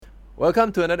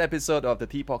Welcome to another episode of the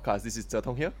Tea Podcast. This is Zhe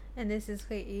Tong here. And this is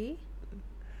Hui Yi.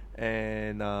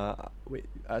 And what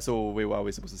are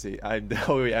we supposed to say? I'm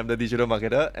the digital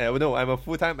marketer. No, I'm a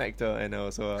full-time actor, and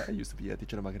also I used to be a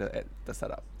digital marketer at the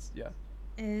startups. Yeah.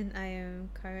 And I am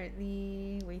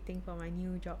currently waiting for my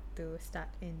new job to start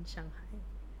in Shanghai.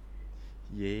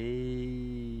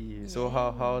 Yay! So Yay.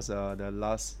 how's the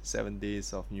last 7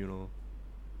 days of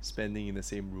spending in the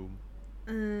same room?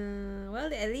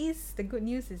 Well, at least the good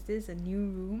news is this is a new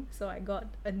room. So I got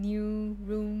a new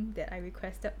room that I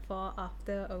requested for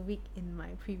after a week in my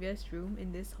previous room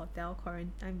in this hotel.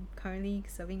 I'm currently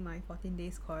serving my 14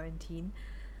 days quarantine.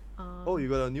 Oh, you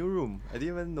got a new room. I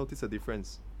didn't even notice a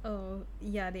difference. Oh,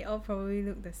 yeah, they all probably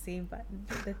look the same, but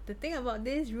the thing about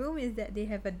this room is that they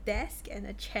have a desk and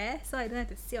a chair, so I don't have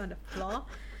to sit on the floor.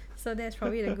 So that's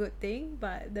probably the good thing,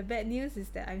 but the bad news is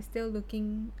that I'm still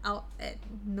looking out at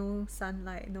no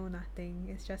sunlight, no nothing.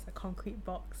 It's just a concrete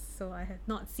box. So I have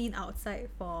not seen outside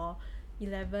for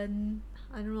 11,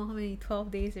 I don't know how many, 12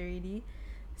 days already.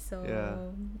 So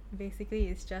basically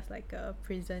it's just like a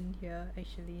prison here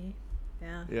actually.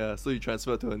 Yeah. Yeah, so you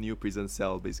transferred to a new prison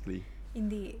cell basically.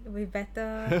 Indeed, with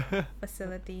better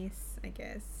facilities, I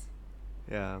guess.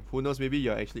 Yeah, who knows, maybe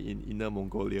you're actually in Inner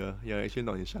Mongolia. You're actually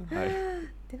not in Shanghai.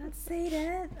 Did not say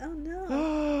that. Oh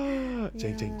no.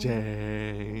 Jang, jang,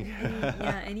 jang.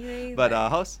 Yeah, anyway. But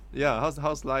how's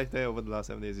life there over the last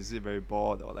 7 days? Is it very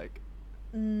bored or like?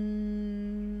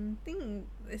 Thing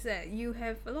is that you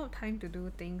have a lot of time to do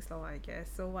things, I guess.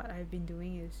 So what I've been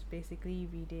doing is basically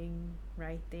reading,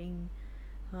 writing,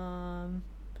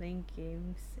 playing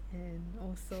games, and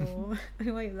also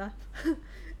why you laugh?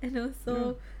 And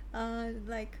also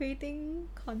like creating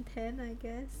content, I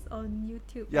guess, on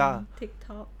YouTube and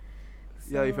TikTok.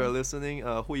 Yeah, if you're listening,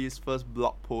 Hui's first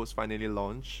blog post finally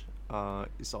launched.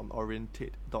 It's on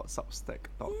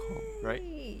orientate.substack.com, right?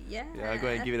 Yeah. Yeah, go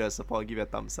and give it a support, give it a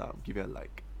thumbs up, give it a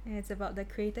like. And it's about the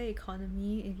creator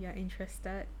economy if you're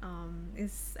interested.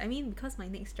 Because my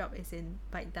next job is in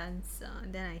ByteDance,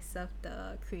 then I serve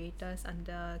the creators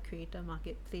under Creator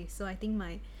Marketplace. So I think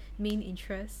my main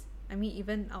interest,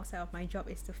 even outside of my job,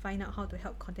 is to find out how to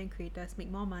help content creators make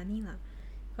more money lah.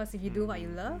 Because if you do what you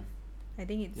love, I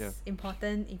think it's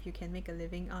important if you can make a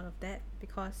living out of that,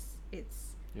 because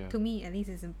it's to me at least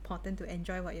it's important to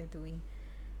enjoy what you're doing.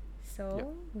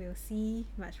 So we'll see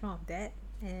much more of that,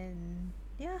 and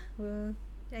we're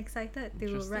excited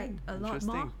to write a lot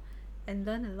more and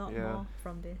learn a lot more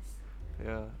from this.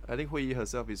 Yeah, I think Hui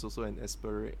herself is also an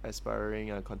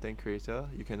aspiring content creator.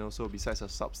 You can also, besides her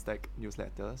Substack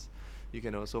newsletters, you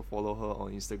can also follow her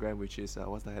on Instagram, which is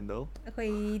what's the handle?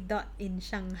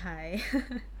 Hui.in-Shanghai.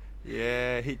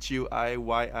 Yeah,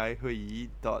 HUIYI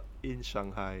Hui.in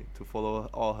Shanghai to follow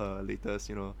all her latest,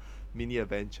 mini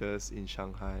adventures in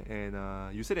Shanghai. And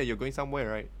you said that you're going somewhere,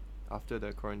 right? After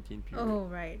the quarantine period. Oh,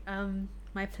 right.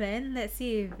 My plan, let's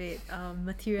see if it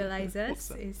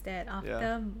materializes, is that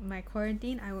after my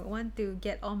quarantine, I would want to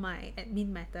get all my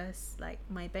admin matters, like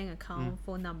my bank account,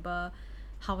 phone number,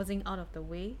 housing out of the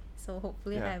way. So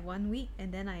hopefully I have 1 week,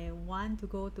 and then I want to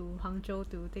go to Hangzhou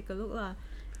to take a look lah,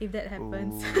 if that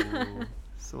happens. Ooh,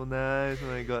 so nice. Oh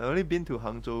my god, I've only been to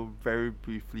Hangzhou very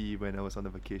briefly when I was on a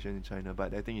vacation in China,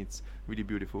 but I think it's really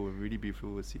beautiful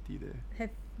city there.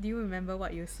 Do you remember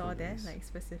what you saw there, nice. like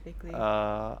specifically?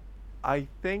 I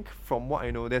think from what I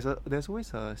know, there's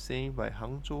always a saying by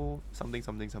Hangzhou something.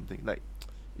 Like,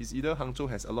 it's either Hangzhou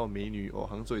has a lot of menu or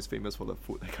Hangzhou is famous for the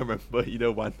food. I can't remember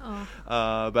either one.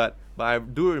 But I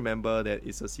do remember that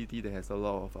it's a city that has a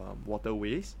lot of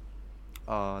waterways.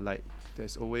 Like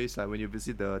there's always, like when you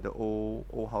visit the old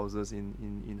houses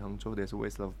in Hangzhou, there's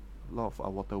always a lot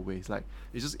of waterways. Like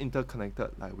it's just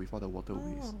interconnected, like with all the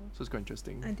waterways. So it's quite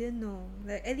interesting. I didn't know.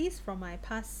 Like, at least from my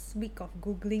past week of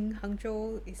googling,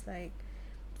 Hangzhou is like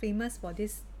famous for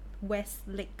this West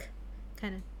Lake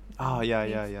kind of.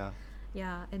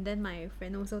 Yeah, and then my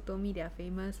friend also told me they are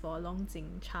famous for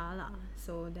Longjing Cha lah.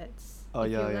 So that's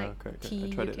if you like correct. tea,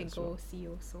 you can go well. see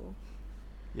also.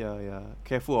 Yeah.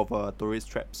 Careful of tourist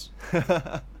traps.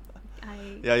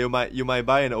 Yeah, you might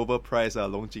buy an overpriced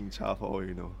Longjing Cha for all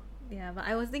you know. Yeah, but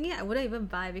I was thinking I wouldn't even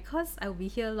buy, because I will be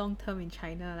here long term in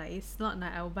China. Like, it's not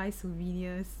like I will buy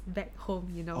souvenirs back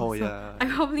home, Oh, so yeah. I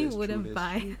probably That's wouldn't true,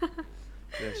 buy.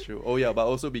 That's true. Oh yeah, but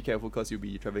also be careful because you'll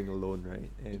be traveling alone,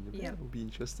 right? And Yep. it will be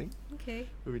interesting. Okay.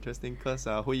 It'll be interesting because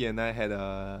Hui and I had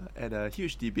a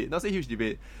huge debate. Not say huge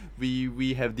debate.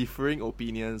 We have differing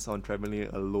opinions on traveling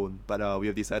alone, but we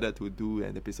have decided to do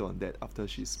an episode on that after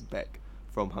she's back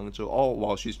from Hangzhou, or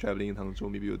while she's traveling in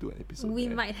Hangzhou, maybe we'll do an episode. We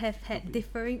there. might have had Maybe.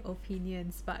 differing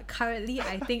opinions, but currently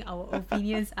I think our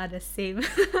opinions are the same.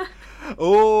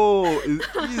 Oh,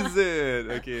 is it?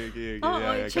 Okay. Oh,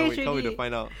 Yeah, it can't changed wait to already.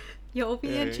 find out. Your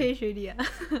opinion Yeah. changed already.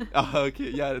 Okay,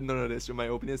 yeah, no, that's true. My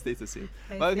opinion stays the same.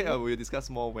 I But okay, see. we'll discuss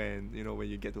more when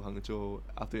you get to Hangzhou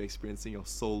after experiencing your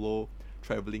solo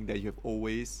traveling that you have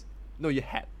always, no, you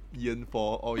had yearned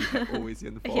for, or you have always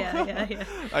yearned for. Yeah.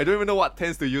 I don't even know what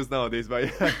tense to use nowadays, but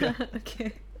yeah.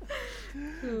 Okay.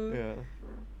 Cool. Yeah.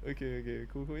 Okay,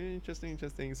 cool.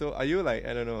 Interesting. So are you like,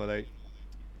 I don't know, like,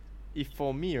 if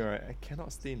for me, right, I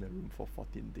cannot stay in the room for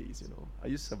 14 days, are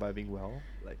you surviving well?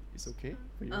 Like, it's okay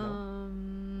for you now?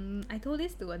 I told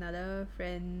this to another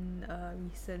friend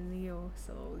recently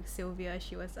also, Sylvia.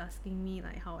 She was asking me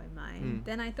like how am I.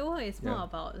 Then I told her it's more Yeah.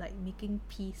 about like making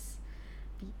peace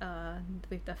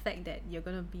with the fact that you're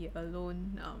gonna be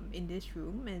alone in this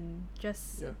room and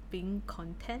just Yeah. being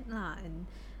content lah. And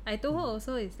I told her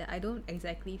also is that I don't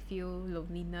exactly feel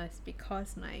loneliness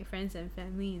because my friends and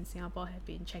family in Singapore have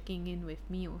been checking in with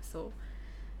me also.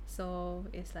 So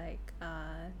it's like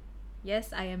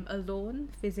yes, I am alone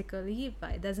physically,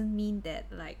 but it doesn't mean that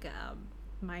like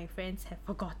my friends have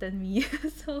forgotten me.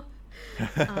 So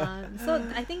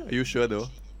I think Are you sure though?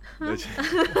 who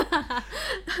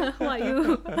are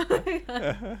you?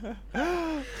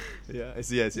 Yeah, I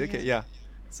see. Okay, yeah.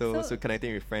 So So-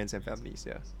 connecting with friends and families,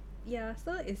 yeah. Yeah,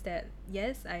 so is that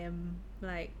yes, I am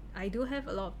like I do have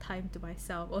a lot of time to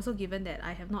myself. Also, given that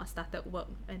I have not started work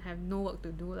and have no work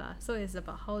to do lah. So it's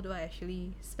about how do I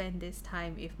actually spend this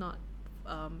time if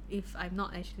I'm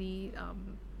not actually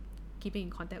keeping in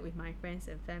contact with my friends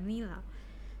and family lah.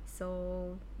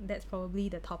 So that's probably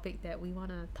the topic that we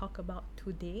wanna talk about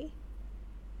today.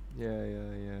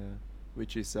 Yeah.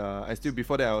 Which is I still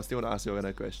before that I still want to ask you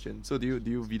another question. So do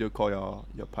you video call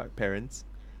your parents?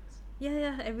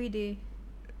 Yeah, every day.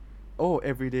 Oh,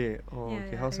 every day. Oh, Yeah,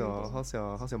 okay. yeah, How's every your day.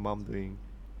 how's your mom doing?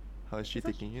 How is she It's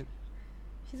okay. taking it?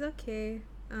 She's okay.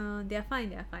 They're fine.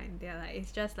 They're like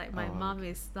it's just like my Oh, mom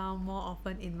is now more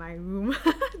often in my room.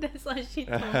 That's what she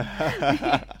told me.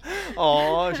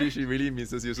 Oh, she really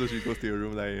misses you, so she goes to your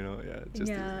room, like just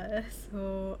to, Yeah,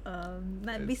 so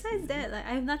like I besides see. that, like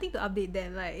I have nothing to update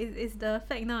them. Like it's the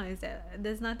fact now is that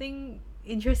there's nothing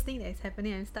interesting that is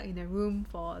happening. I'm stuck in a room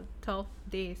for 12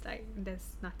 days. Like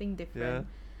there's nothing different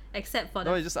except for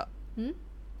no, the you just Hmm?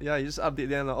 yeah, you just update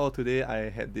them like, oh, today I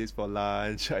had this for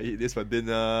lunch, I eat this for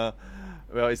dinner.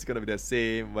 Well, it's gonna be the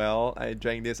same. Well, I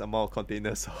drank this amount of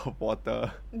containers of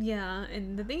water. Yeah,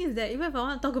 and the thing is that even if I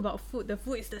want to talk about food, the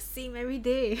food is the same every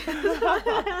day.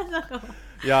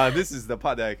 Yeah, this is the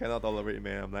part that I cannot tolerate,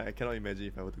 man. I'm like, I cannot imagine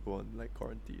if I were to go on like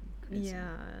quarantine. Crazy.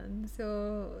 Yeah,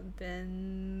 so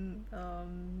then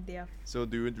they are So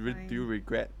do you Fine.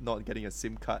 regret not getting a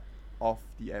SIM card off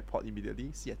the airport immediately?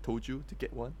 See, I told you to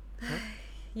get one. Huh?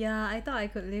 Yeah, I thought I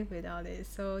could live without it.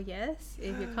 So yes,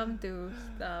 if you come to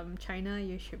China,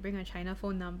 you should bring a China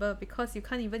phone number because you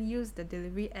can't even use the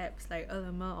delivery apps like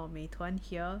Ele.me or Meituan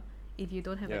here if you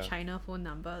don't have a Yeah. China phone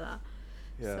number lah.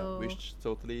 Yeah, So- which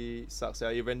totally sucks. Yeah,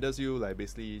 it renders you like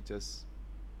basically just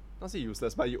not say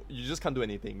useless, but you just can't do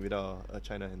anything without a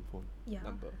China handphone Yeah,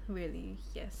 number. really.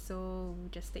 Yes. So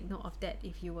just take note of that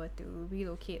if you were to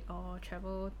relocate or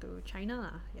travel to China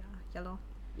lah. Yeah lor.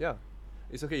 Yeah,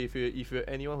 it's okay if you're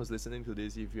anyone who's listening to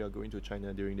this. If you are going to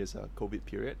China during this COVID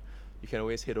period, you can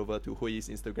always head over to Hui Yi's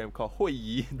Instagram called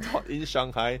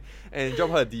huiyi.inshanghai and drop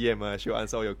her a DM. She'll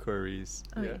answer all your queries.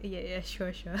 Oh, Yeah. yeah,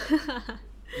 sure.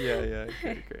 Yeah,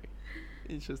 great.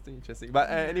 Interesting. But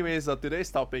anyways,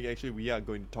 today's topic actually we are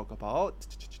going to talk about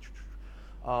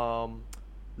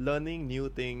learning new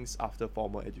things after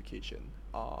formal education.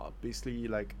 Basically,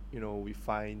 like we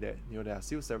find that there are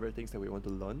still several things that we want to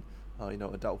learn in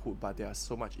our adulthood, but there are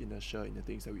so much inertia in the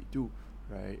things that we do,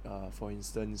 right? For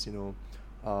instance,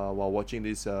 while watching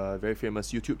this very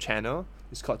famous YouTube channel,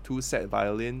 it's called Two Set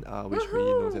Violin, which Hui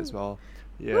Yi knows as well.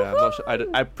 Yeah, I'm not sure.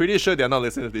 I'm pretty sure they're not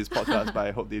listening to this podcast, but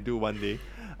I hope they do one day.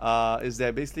 Is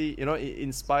that basically it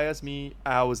inspires me.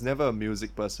 I was never a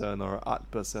music person or art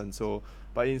person,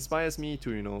 but it inspires me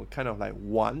to kind of like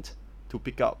want to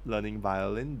pick up learning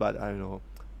violin. But I don't know,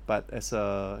 but as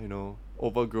a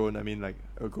overgrown, I mean like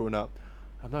a grown up,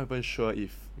 I'm not even sure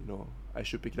if I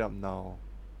should pick it up now.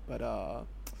 But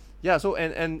yeah. So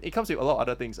and it comes with a lot of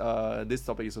other things. This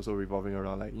topic is also revolving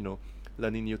around like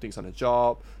learning new things on the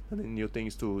job, learning new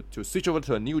things to switch over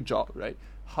to a new job, right?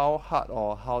 How hard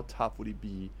or how tough would it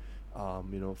be,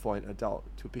 for an adult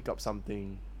to pick up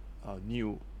something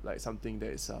new, like something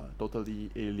that is totally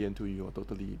alien to you or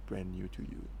totally brand new to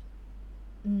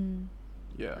you?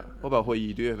 Yeah. What about Hui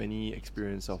Yi? Do you have any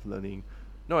experience of learning?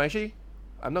 No, actually,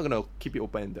 I'm not gonna keep it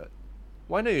open-ended.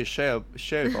 Why don't you share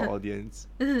with our audience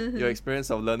your experience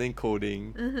of learning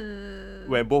coding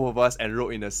when both of us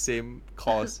enrolled in the same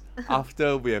course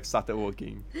after we have started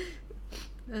working?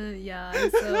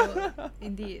 So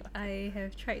indeed, I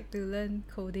have tried to learn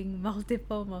coding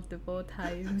multiple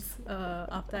times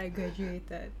after I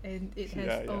graduated, and it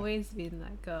has always been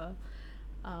like a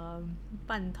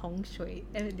半桶水.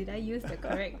 Did I use the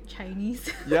correct Chinese?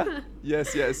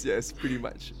 Yes, pretty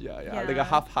much. Yeah. Like a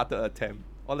half-hearted attempt.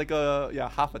 Or like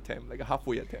a half attempt, like a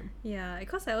halfway attempt. Yeah,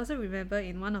 because I also remember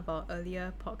in one of our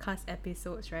earlier podcast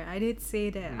episodes, right, I did say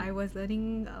that I was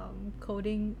learning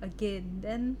coding again.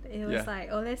 Then it was like,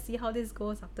 oh, let's see how this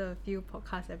goes after a few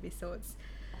podcast episodes.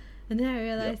 And then I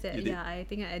realized that, I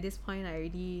think at this point I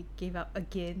already gave up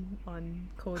again on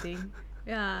coding.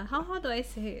 How do I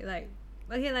say it? Like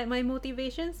my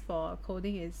motivations for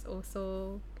coding is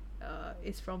also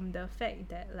is from the fact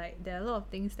that like there are a lot of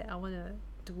things that I want to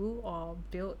do or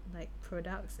build, like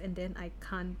products, and then I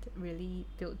can't really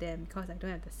build them because I don't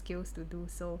have the skills to do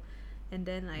so. And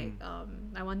then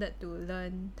I wanted to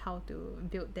learn how to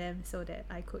build them so that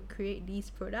I could create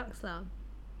these products lah.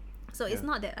 So it's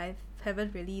not that I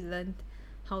haven't really learned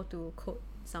how to code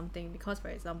something, because for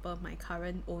example my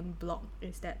current own blog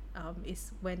is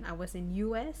when I was in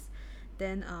US,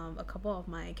 then a couple of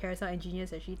my carousel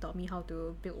engineers actually taught me how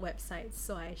to build websites,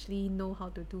 so I actually know how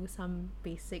to do some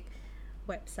basic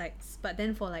websites. But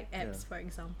then for like apps, for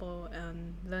example,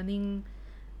 learning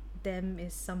them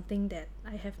is something that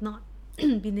I have not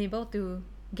been able to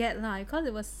get lah,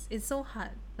 because it's so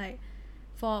hard, like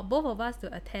for both of us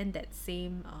to attend that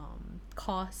same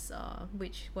course,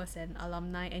 which was an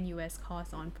alumni NUS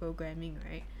course on programming,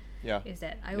 right? Is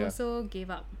that I also gave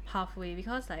up halfway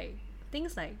because like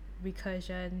things like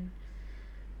recursion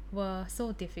were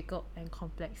so difficult and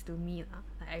complex to me lah.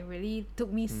 Like, it really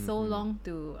took me so long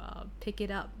to pick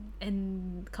it up,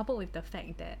 and coupled with the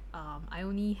fact that I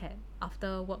only had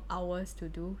after work hours to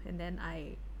do, and then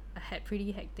I had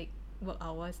pretty hectic work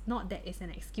hours. Not that it's an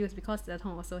excuse, because the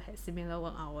Tom also had similar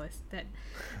work hours. Then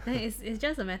it's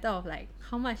just a matter of like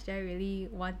how much do I really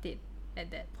want it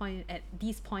at that point, at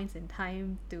these points in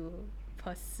time, to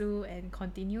pursue and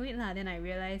continue it lah. Then I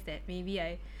realized that maybe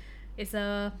it's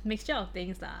a mixture of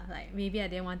things lah. Like maybe I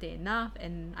didn't want it enough,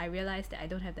 and I realized that I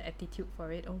don't have the aptitude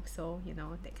for it also, you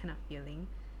know, that kind of feeling.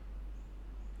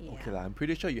 Okay lah, I'm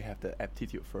pretty sure you have the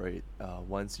aptitude for it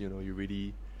once you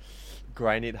really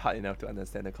grind it hard enough to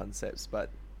understand the concepts. But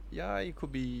it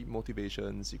could be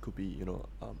motivations, it could be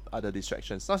other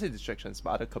distractions, not say distractions, but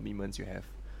other commitments you have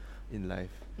in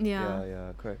life.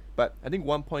 Yeah, correct. But I think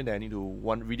one point that I need to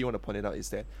really want to point it out is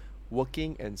that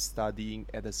working and studying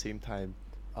at the same time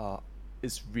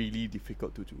is really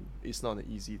difficult to do. It's not an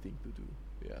easy thing to do.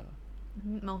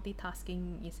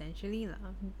 Multitasking essentially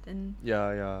lah. And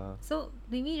so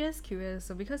maybe just curious,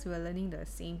 so because we were learning the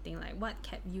same thing, like what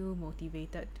kept you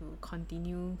motivated to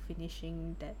continue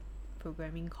finishing that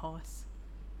programming course?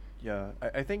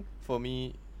 I think for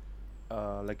me,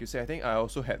 like you said, I think I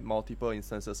also had multiple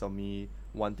instances of me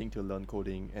wanting to learn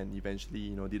coding and eventually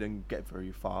didn't get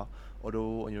very far.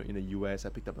 Although in the US I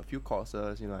picked up a few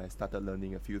courses, I started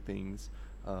learning a few things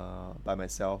by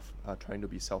myself, trying to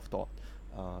be self-taught,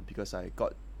 because I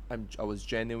was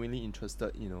genuinely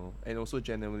interested, and also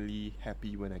genuinely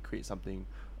happy when I create something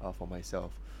for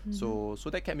myself. So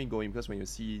that kept me going, because when you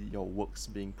see your works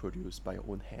being produced by your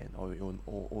own hand or your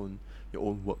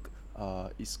own work,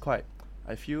 it's quite,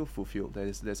 I feel fulfilled.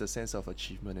 There's a sense of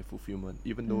achievement and fulfillment,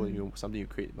 even though something you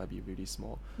create might be really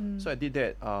small. So I did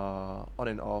that on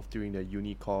and off during the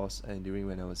uni course and during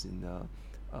when I was in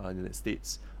the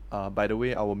States. By the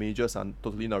way, our majors are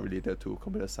totally not related to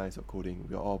computer science or coding.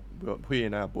 Hui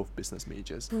and I are both business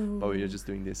majors, but we're just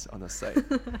doing this on the side.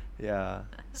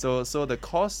 So the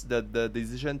course, the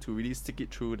decision to really stick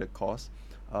it through the course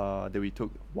that we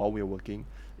took while we were working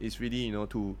is really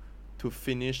to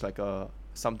finish like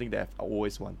something that I've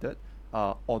always wanted.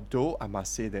 Although I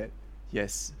must say that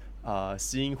yes,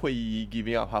 seeing Hui Yi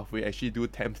giving up halfway actually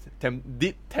did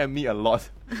tempt me a lot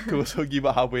to also give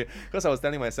up halfway, because I was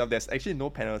telling myself there's actually no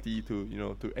penalty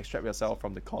to extract yourself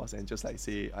from the course and just like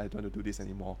say I don't want to do this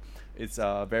anymore. It's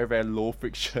very, very low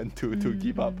friction to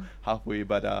give up halfway,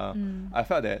 but I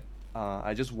felt that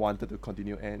I just wanted to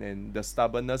continue, and the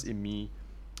stubbornness in me,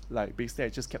 like basically I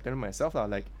just kept telling myself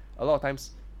like a lot of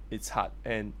times it's hard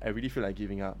and I really feel like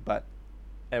giving up, but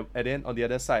at the end, on the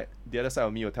other side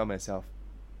of me will tell myself,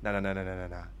 nah,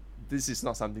 this is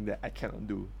not something that I cannot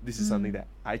do. This is something that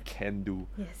I can do.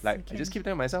 Yes, like I just keep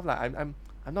telling myself like I'm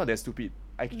not that stupid.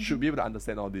 I should be able to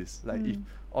understand all this. Like if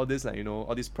all this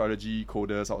all these prodigy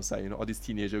coders outside, all these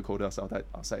teenager coders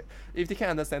outside, if they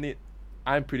can understand it,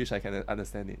 I'm pretty sure I can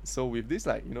understand it. So with this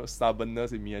like, you know,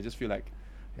 stubbornness in me, I just feel like,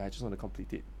 yeah, I just want to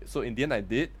complete it. So in the end I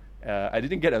did. I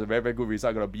didn't get a very, very good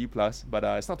result. I got a B plus, but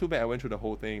it's not too bad. I went through the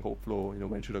whole thing, whole flow, you know,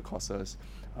 went through the courses.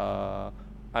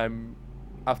 I'm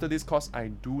After this course, I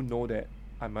do know that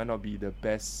I might not be the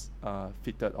best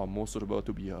fitted or most suitable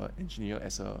to be an engineer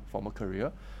as a formal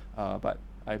career, but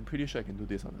I'm pretty sure I can do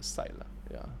this on the side lah.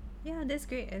 Yeah. Yeah, that's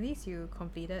great. At least you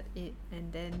completed it,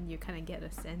 and then you kind of get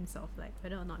a sense of like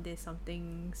whether or not there's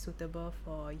something suitable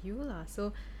for you lah.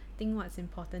 So I think what's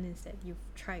important is that you've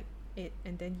tried it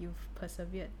and then you've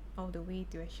persevered all the way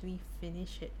to actually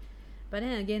finish it. But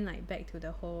then again, like back to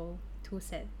the whole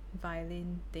two-set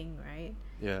violin thing, right?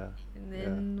 Yeah. And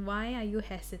then why are you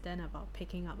hesitant about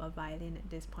picking up a violin at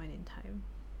this point in time?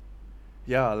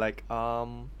 Yeah, like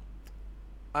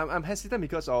I'm hesitant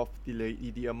because of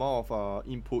the amount of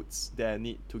inputs that I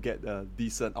need to get a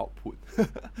decent output.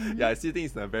 Yeah, I still think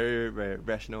it's in a very, very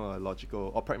rational,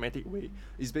 logical, or pragmatic way.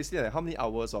 It's basically like how many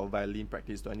hours of violin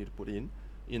practice do I need to put in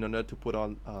order to put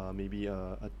on maybe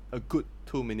a good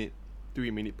 2-minute,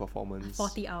 3-minute performance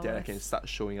 40 hours that I can start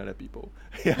showing other people.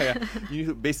 Yeah.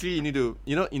 You need to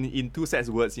in two sets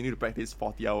words, you need to practice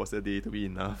 40 hours a day to be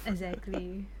enough.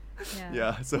 Exactly. Yeah.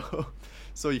 Yeah,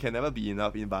 so you can never be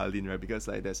enough in violin, right? Because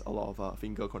like there's a lot of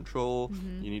finger control.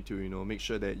 You need to make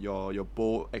sure that your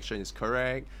bow action is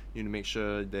correct. You need to make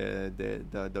sure that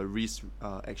the wrist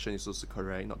action is also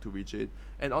correct, not too rigid.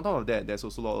 And on top of that, there's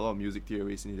also a lot of music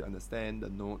theories you need to understand, the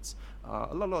notes,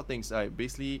 a lot of things.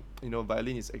 Basically,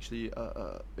 violin is actually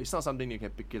it's not something you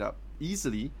can pick it up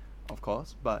easily, of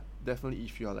course, but definitely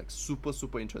if you're like super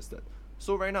super interested.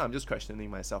 So right now I'm just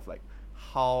questioning myself, like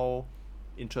how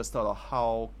interested or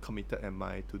how committed am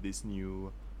I to this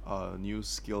new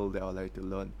skill that I would like to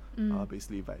learn,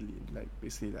 basically violin. Like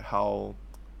basically like how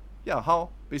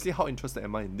interested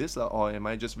am I in this, or am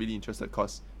I just really interested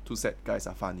because two-set guys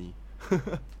are funny?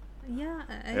 Yeah,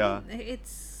 I think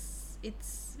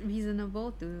it's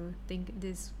reasonable to think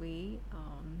this way.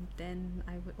 Then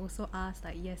I would also ask,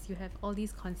 like, yes, you have all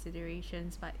these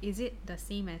considerations, but is it the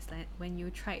same as like when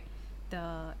you tried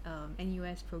the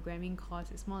NUS programming course?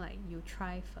 It's more like you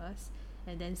try first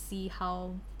and then see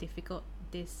how difficult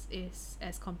this is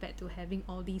as compared to having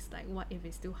all these like, what if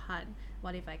it's too hard,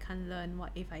 what if I can't learn,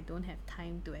 what if I don't have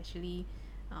time to actually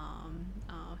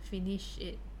finish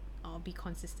it or be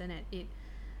consistent at it.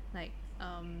 Like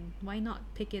why not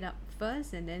pick it up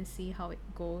first and then see how it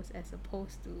goes, as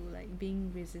opposed to like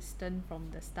being resistant from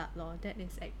the start lor. That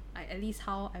is at least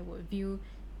how I would view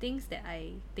things that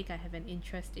I think I have an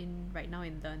interest in right now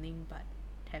in learning but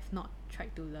have not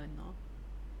tried to learn lor.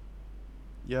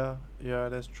 Yeah,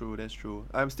 that's true.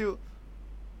 I'm still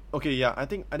okay. Yeah, I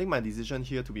think my decision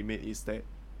here to be made is that,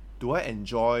 do I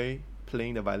enjoy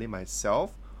playing the violin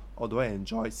myself, or do I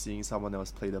enjoy seeing someone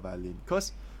else play the violin?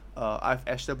 Because I've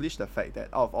established the fact that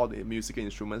out of all the musical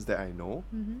instruments that I know,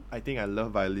 I think I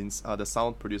love violins, the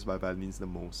sound produced by violins the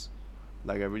most.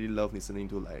 Like I really love listening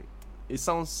to, like, it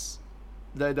sounds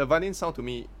like the violin sound to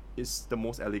me is the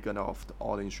most elegant out of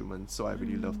all the instruments, so I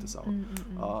really love the sound.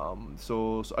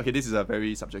 So okay, this is a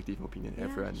very subjective opinion. Yeah,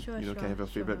 Everyone sure, can have a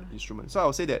favorite sure. instrument. So I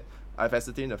would say that I've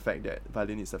ascertained the fact that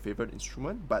violin is a favorite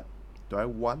instrument, but do I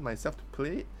want myself to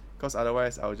play it? Because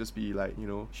otherwise I'll just be like,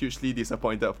 hugely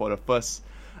disappointed for the first,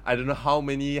 I don't know how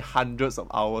many hundreds of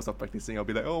hours of practicing. I'll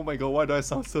be like, oh my god, why do I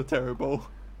sound so terrible?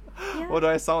 Yeah. Why do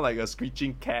I sound like a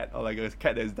screeching cat, or like a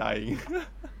cat that's dying?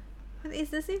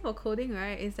 It's the same for coding,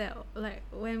 right? Is that like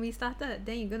when we started,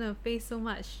 then you're gonna face so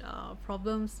much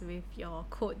problems with your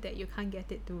code that you can't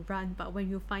get it to run. But when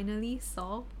you finally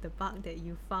solve the bug that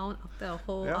you found after a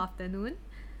whole afternoon,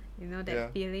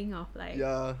 that feeling of like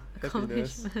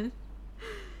accomplishment.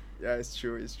 Yeah, it's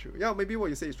true. Yeah, maybe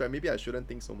what you say is right. Maybe I shouldn't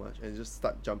think so much and just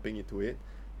start jumping into it,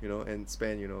 and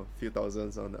spend, few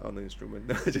thousands on the instrument.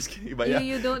 Just kidding. But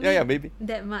you don't need maybe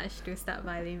that much to start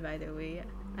violin, by the way.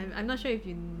 I'm not sure if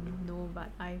you know,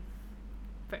 but I've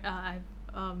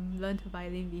learned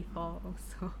violin before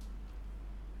also.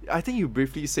 I think you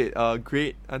briefly said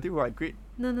grade until what grade?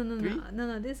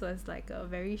 No. This was like a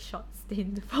very short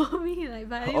stint for me. Like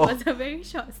violin was a very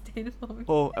short stint for me.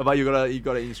 Oh, but you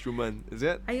got an instrument, is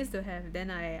it? I used to have. Then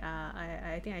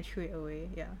I think I threw it away.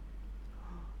 Yeah.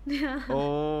 Yeah.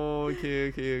 Oh,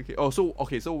 okay. Oh, so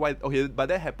why? Okay, but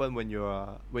that happened when you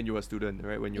were a student,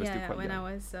 right? When you were still quite when young.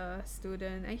 I was a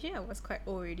student. Actually, I was quite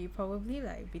old already. Probably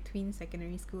like between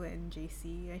secondary school and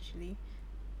JC. Actually.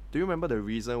 Do you remember the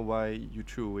reason why you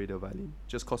threw away the violin?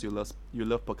 Just cause you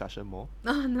love percussion more?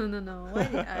 Oh no. Why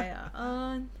did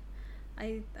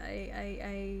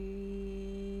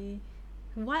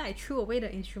why I threw away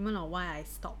the instrument, or why I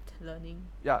stopped learning?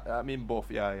 Yeah, I mean both.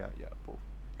 Yeah, both.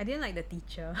 I didn't like the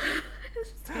teacher.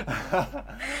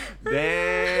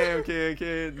 Damn,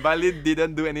 okay. Violin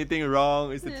didn't do anything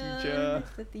wrong. It's the teacher.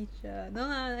 It's the teacher. No,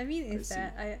 I mean, it's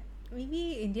that I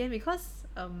maybe in the end because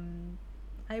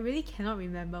I really cannot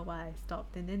remember why I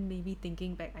stopped, and then maybe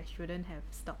thinking back, I shouldn't have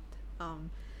stopped.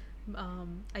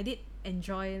 I did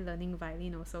enjoy learning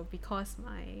violin also because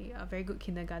my very good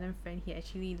kindergarten friend, he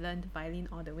actually learned violin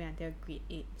all the way until grade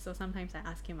 8. So sometimes I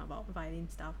ask him about violin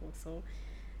stuff also.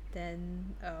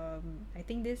 Then I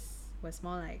think this was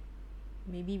more like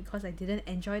maybe because I didn't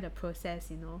enjoy the process,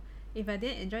 you know. If I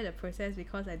didn't enjoy the process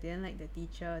because I didn't like the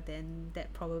teacher, then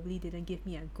that probably didn't give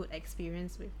me a good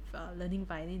experience with learning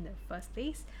violin in the first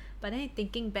place. But then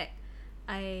thinking back,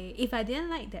 if I didn't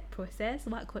like that process,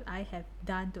 what could I have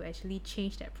done to actually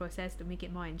change that process to make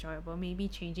it more enjoyable? Maybe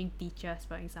changing teachers,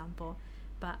 for example.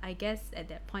 But I guess at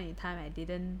that point in time, I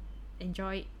didn't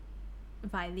enjoy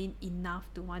violin enough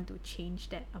to want to change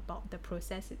that about the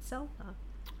process itself.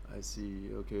 I see.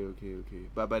 Okay.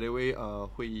 But by the way,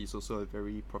 Hui Yi is also a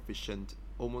very proficient,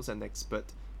 almost an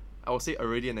expert. I would say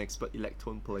already an expert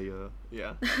electron player.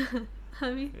 Yeah.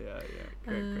 I mean, yeah.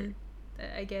 Correct.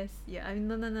 I guess, yeah. I mean,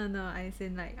 no. As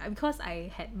in, like, because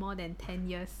I had more than 10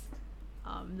 years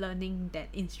learning that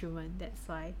instrument. That's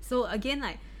why. So again,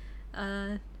 like,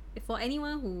 for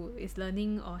anyone who is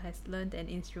learning or has learned an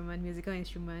instrument, musical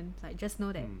instrument, like, just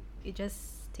know that it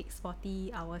just takes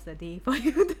 40 hours a day for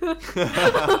you to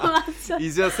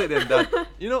Easier said than done.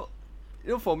 You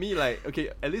know, for me, like, okay,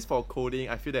 at least for coding,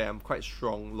 I feel that I'm quite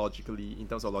strong logically in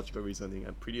terms of logical reasoning.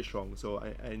 I'm pretty strong, so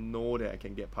I know that I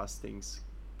can get past things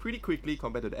pretty quickly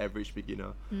compared to the average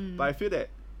beginner. But I feel that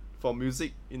for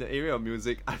music, in the area of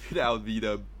music, I feel that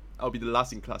I'll be the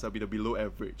last in class. I'll be the below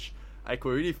average. I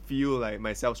could really feel like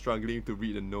myself struggling to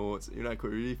read the notes. You know, I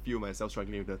could really feel myself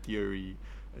struggling with the theory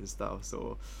and stuff.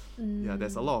 So yeah,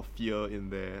 there's a lot of fear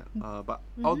in there. But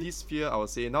all this fear, I would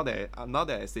say, now that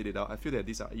I said it out, I feel that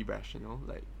these are irrational.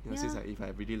 Like, you know, since if I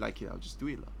really like it, I'll just do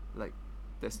it. Like,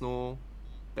 there's no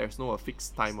a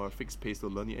fixed time or a fixed pace to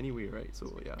learn it anyway, right?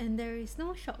 So yeah. And there is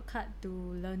no shortcut to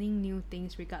learning new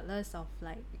things, regardless of,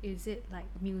 like, is it like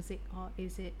music or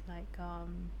is it like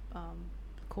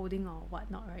coding or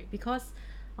whatnot, right? Because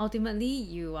ultimately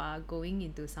you are going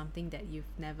into something that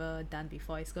you've never done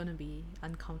before. It's going to be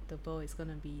uncomfortable, it's going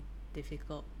to be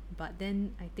difficult, but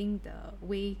then I think the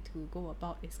way to go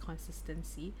about is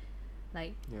consistency.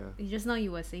 Like, just now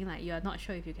you were saying, like, you are not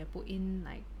sure if you can put in,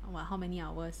 like, how many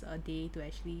hours a day to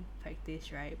actually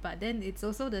practice, right? But then it's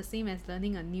also the same as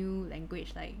learning a new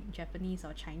language like Japanese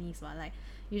or Chinese, but like,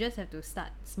 you just have to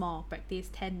start small, practice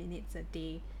 10 minutes a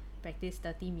day, practice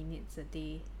 30 minutes a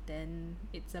day. Then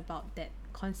it's about that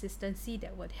consistency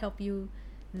that would help you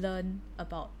learn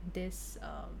about this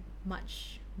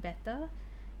much better,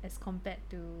 as compared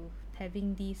to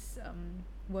having these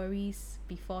worries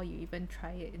before you even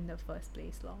try it in the first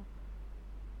place, lor.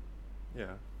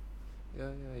 Yeah,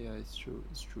 it's true.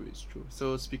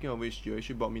 So speaking of which, you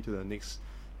actually brought me to the next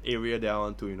area that I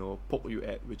want to, you know, poke you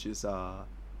at, which is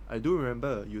I do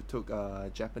remember you took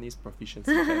Japanese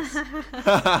proficiency test.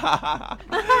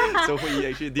 So he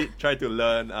actually did try to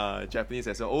learn Japanese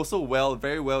as well. Also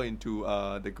very well into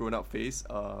the grown-up phase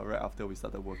right after we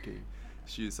started working.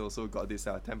 She's also got this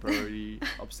temporary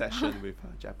obsession with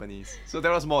Japanese. So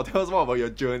tell us more about your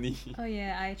journey. Oh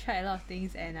yeah, I tried a lot of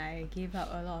things and I gave up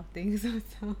a lot of things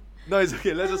also. No, it's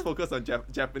okay. Let's just focus on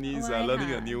Japanese,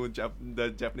 learning the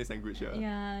Japanese language.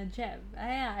 Yeah, Jap.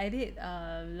 I did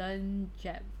learn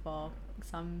Jap for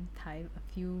some time,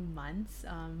 a few months.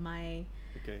 My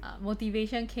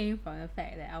motivation came from the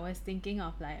fact that I was thinking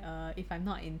of, like, if I'm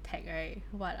not in tech, right,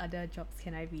 what other jobs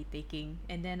can I be taking?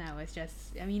 And then I was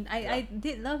just, I mean, I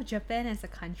did love Japan as a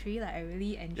country. Like, I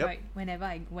really enjoyed whenever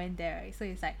I went there, right? So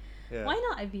it's like, why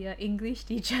not I be an English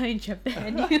teacher in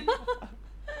Japan? You know?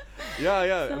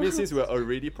 Yeah. So, I mean, since we're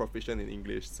already proficient in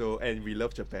English, and we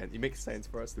love Japan, it makes sense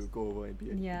for us to go over and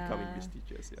become English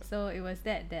teachers. Yeah. So it was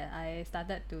that I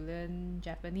started to learn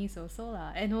Japanese also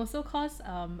lah, and also cause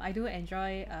I do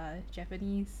enjoy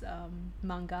Japanese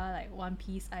manga like One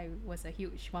Piece. I was a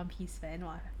huge One Piece fan.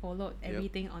 I followed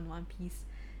everything on One Piece.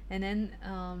 And then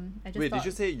I just Wait, did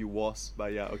you say you was?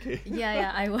 But yeah, okay.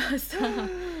 Yeah, I was.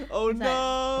 Oh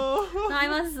no! No, I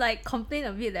must like complain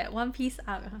a bit that One Piece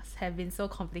arcs have been so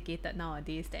complicated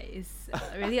nowadays that it's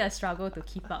really a struggle to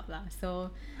keep up lah.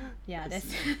 So yeah, that's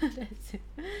it.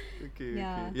 Okay.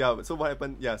 Yeah. So what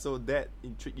happened? Yeah. So that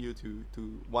intrigued you to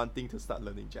wanting to start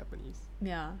learning Japanese.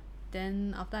 Yeah.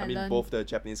 Then after I learned both the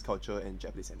Japanese culture and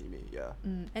Japanese anime. Yeah.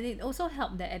 And it also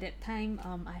helped that at that time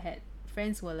I had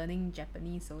friends who were learning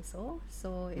Japanese also.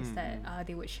 So it's that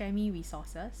they would share me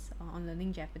resources on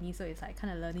learning Japanese. So it's like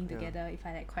kind of learning together. If I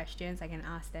had questions, I can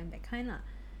ask them, that kind of.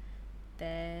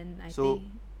 Then I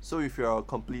think. So if you're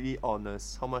completely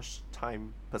honest, how much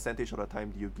percentage of the time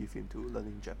do you give into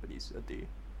learning Japanese a day?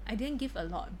 I didn't give a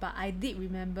lot, but I did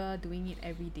remember doing it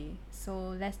every day.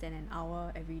 So less than an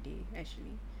hour every day,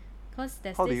 actually. Cause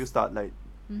there's how do you start? Like,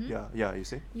 mm-hmm. You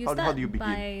say? You how start do you begin?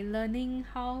 by learning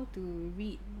how to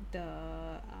read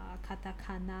the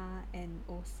katakana and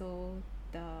also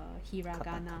the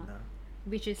hiragana,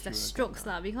 which is the strokes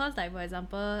lah. Because like for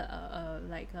example,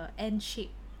 like a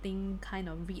N-shaped thing kind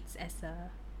of reads as a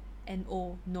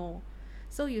N-O, no.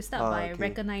 So you start by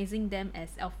recognizing them as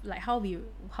like how we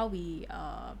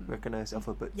recognize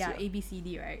alphabets. Yeah, A B C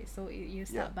D, right? So you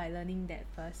start by learning that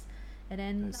first, and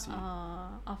then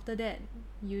after that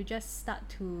you just start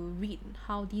to read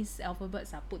how these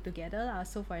alphabets are put together.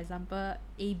 So for example,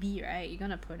 A B, right? You're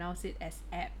gonna pronounce it as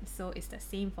ab. So it's the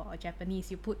same for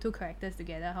Japanese. You put two characters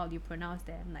together. How do you pronounce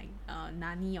them? Like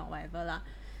nani or whatever lah.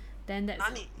 Then that's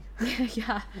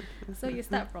yeah. So you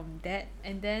start from that,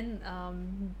 and then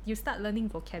you start learning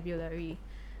vocabulary.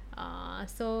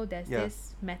 So there's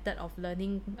this method of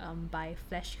learning by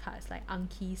flashcards, like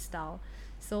Anki style.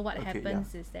 So what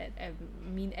happens is that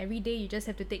every day you just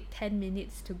have to take 10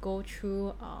 minutes to go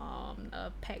through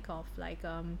a pack of like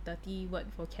 30 word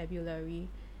vocabulary,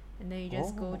 and then you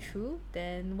just go through.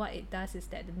 Then what it does is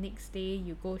that the next day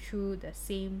you go through the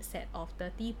same set of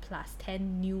 30 plus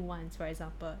 10 new ones, for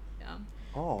example.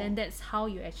 Then that's how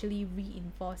you actually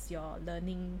reinforce your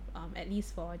learning, at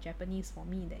least for Japanese. For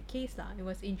me in that case lah, it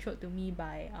was introed to me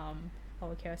by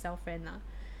our carousel friend lah.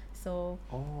 So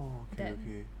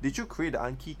did you create the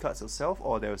Anki cards yourself,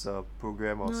 or there's a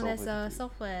program or software? No, there's a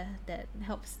software that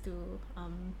helps to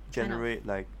generate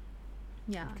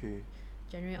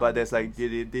generate. But there's like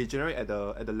they generate at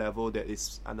the level that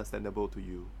is understandable to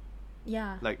you.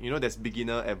 Yeah. Like, there's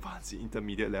beginner, advanced,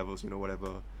 intermediate levels,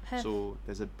 whatever. So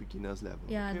there's a beginner's level.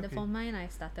 Yeah, for mine I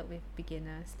started with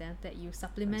beginners. Then after that you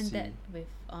supplement that with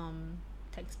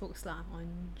textbooks lah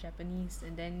on Japanese,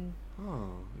 and then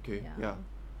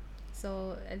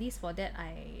so at least for that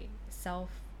I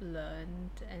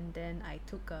self-learned, and then I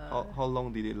took a how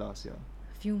long did it last?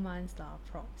 few months lah,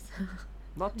 props.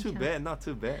 Not too bad.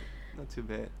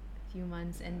 Few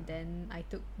months, and then I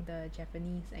took the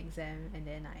Japanese exam, and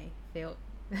then I failed.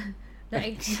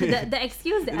 the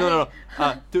excuse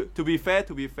that to be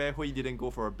fair, Hui didn't go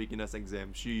for a beginner's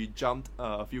exam. She jumped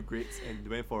a few grades and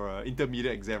went for an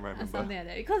intermediate exam, I remember. Something like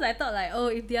that, because I thought like,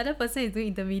 if the other person is doing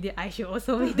intermediate, I should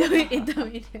also be doing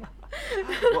intermediate.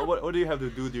 what do you have to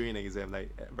do during an exam?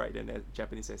 Like write a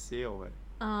Japanese essay or what?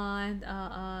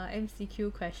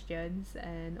 MCQ questions,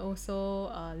 and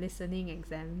also listening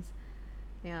exams.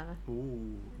 Yeah.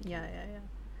 Ooh. Okay. Yeah.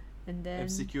 And then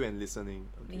MCQ and listening.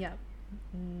 Okay. Yeah.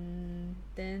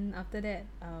 Then after that,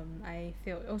 I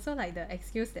failed. Also, like the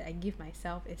excuse that I give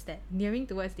myself is that nearing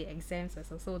towards the exams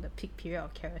was also the peak period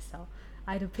of carousel.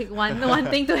 I had to pick one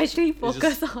thing to actually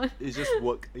focus on. It's just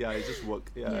work. Yeah, it's just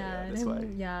work. Yeah, that's why.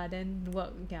 Yeah, then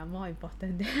work. Yeah, more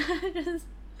important than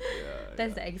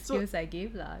that's the excuse I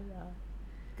gave lah. Yeah.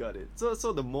 Got it.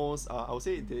 So the most I would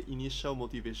say the initial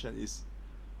motivation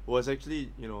was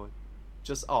actually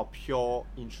just out of pure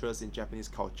interest in Japanese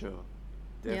culture.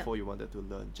 Therefore, you wanted to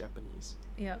learn Japanese.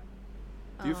 Yeah.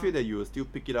 Do you feel that you will still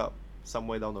pick it up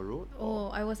somewhere down the road?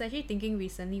 I was actually thinking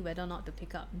recently whether or not to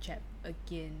pick up Jap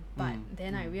again. But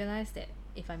then I realized that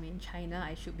if I'm in China,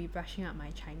 I should be brushing up my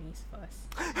Chinese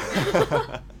first.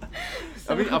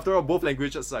 I mean, after all, both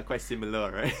languages are quite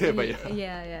similar, right? But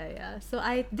yeah. So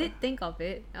I did think of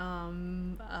it.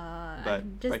 I'm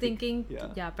just thinking,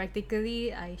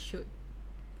 practically I should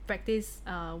practice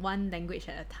one language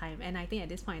at a time, and I think at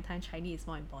this point in time Chinese is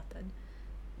more important.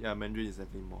 Yeah, Mandarin is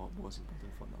definitely most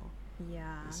important for now.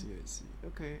 Yeah. I see.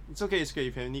 Okay. It's okay. If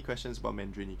you have any questions about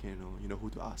Mandarin, you can you know who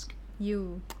to ask.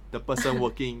 You. The person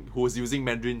who's using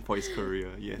Mandarin for his career.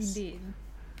 Yes. Indeed.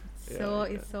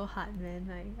 It's so hard, man.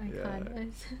 I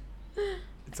can't.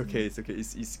 It's okay.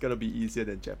 It's gonna be easier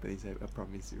than Japanese. I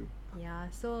promise you. Yeah.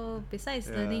 So besides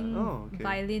learning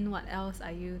violin, what else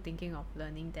are you thinking of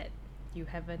learning that you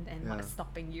haven't, and what's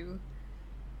stopping you?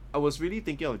 I was really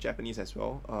thinking of Japanese as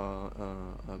well.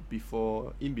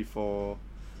 Before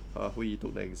Hui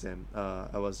took the exam,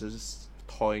 I was just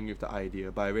toying with the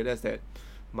idea, but I realized that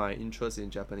my interest in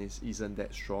Japanese isn't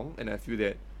that strong, and I feel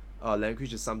that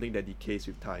language is something that decays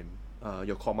with time.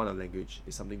 Your command of language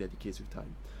is something that decays with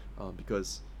time,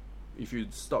 because if you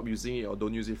stop using it or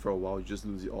don't use it for a while, you just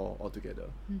lose it altogether,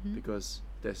 because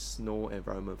there's no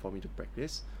environment for me to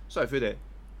practice. So I feel that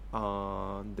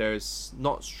there's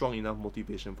not strong enough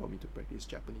motivation for me to practice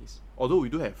Japanese. Although we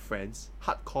do have friends,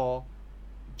 hardcore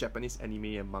Japanese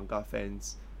anime and manga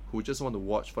fans who just want to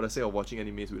watch for the sake of watching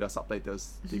animes without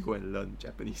subtitles. They go and learn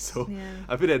Japanese. So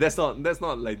I feel that that's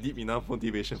not like deep enough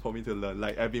motivation for me to learn.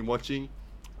 Like I've been watching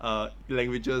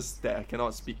languages that I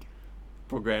cannot speak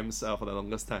programs for the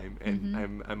longest time, and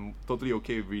I'm totally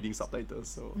okay with reading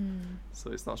subtitles.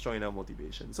 So it's not strong enough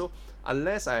motivation. So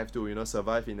unless I have to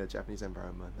survive in a Japanese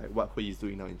environment, like what Hui is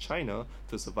doing now in China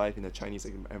to survive in a Chinese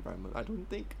environment, I don't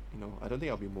think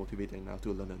I'll be motivated enough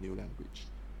to learn a new language.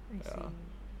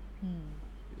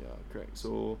 Yeah, correct.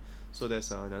 So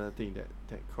that's another thing that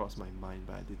crossed my mind,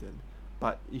 but I didn't.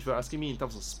 But if you're asking me in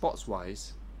terms of sports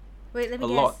wise, wait, let me a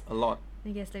guess. lot. Let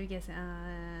me guess.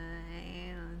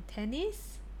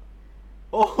 Tennis?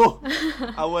 Oh,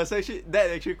 that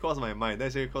actually crossed my mind.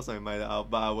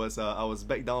 But I was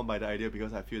backed down by the idea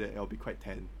because I feel that it'll be quite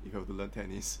tan if I have to learn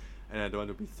tennis, and I don't want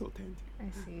to be so tan.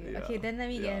 I see. Okay, then let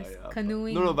me guess. Yeah,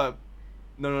 Canoeing. No.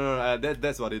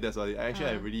 That's what it. Actually,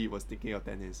 I really was thinking of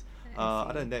tennis.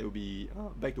 Other than that, it would be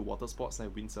back to water sports like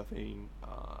windsurfing.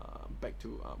 Back to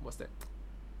what's that?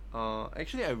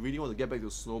 Actually, I really want to get back to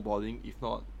snowboarding. If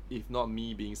not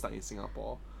me being stuck in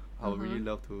Singapore, I would really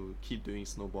love to keep doing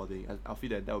snowboarding. I feel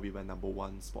that would be my number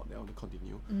one sport that I want to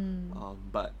continue.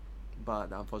 But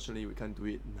unfortunately, we can't do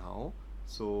it now.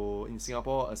 So in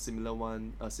Singapore, a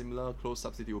similar close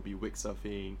substitute would be wake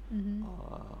surfing.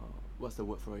 What's the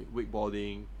word for it?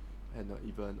 Wakeboarding, and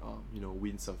even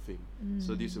windsurfing.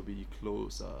 So these will be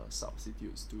close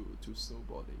substitutes to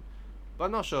snowboarding. But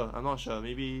I'm not sure.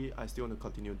 Maybe I still want to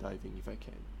continue diving if I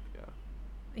can.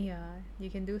 Yeah, you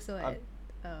can do so at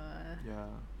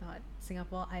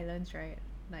Singapore Islands, right?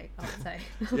 Like outside.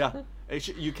 Yeah,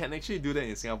 actually, you can actually do that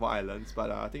in Singapore Islands,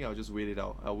 but I think I'll just wait it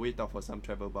out. I'll wait out for some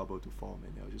travel bubble to form,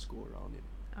 and I'll just go around it.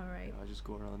 Alright. I'll just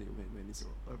go around it when it's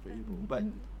available. But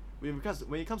when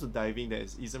it comes to diving, there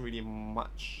isn't really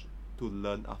much to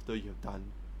learn after you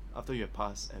have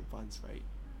passed advanced, right?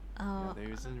 There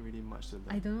isn't really much to learn.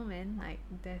 I don't know, man. Like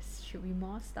there should be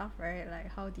more stuff, right? Like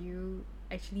how do you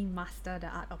actually master the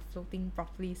art of floating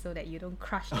properly so that you don't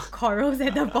crush the corals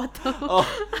at the bottom?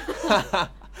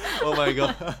 Oh my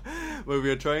god. When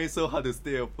we are trying so hard to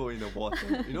stay afloat in the water.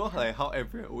 Like how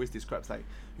everyone always describes, like,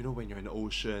 when you're in the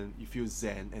ocean, you feel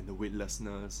zen and the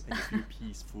weightlessness, and you feel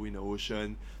peaceful in the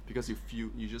ocean because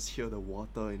you just hear the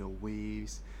water in the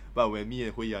waves. But when me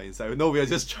and Hui are inside, we are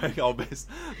just trying our best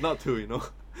not to,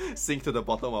 sink to the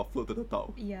bottom or float to the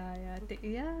top.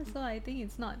 So I think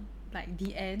it's not like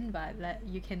the end, but like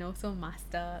you can also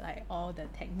master like all the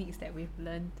techniques that we've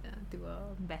learned to a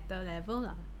better level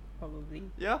lah, probably.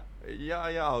 Yeah,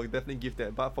 I'll definitely give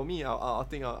that. But for me,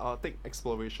 I'll take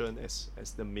exploration as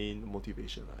the main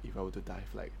motivation if I were to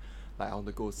dive. Like I want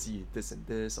to go see this and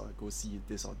this, or go see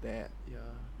this or that.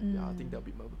 I think that'll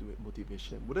be my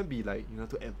motivation. Wouldn't be like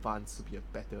to advance to be a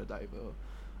better diver,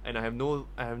 and I have no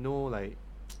like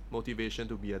motivation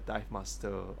to be a dive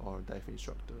master or dive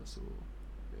instructor. So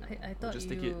I thought just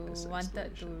you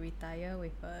wanted to retire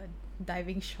with a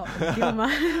diving shop in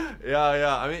Gilman.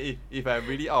 Yeah. I mean, if I'm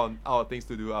really out of things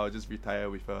to do, I'll just retire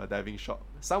with a diving shop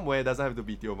somewhere. It doesn't have to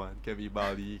be Tioman. Can be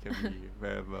Bali, can be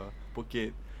wherever,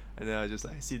 Phuket. And then I'll just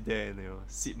like sit there and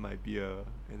sip my beer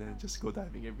and then just go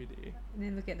diving every day. And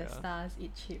then look at the stars,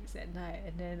 eat chips at night,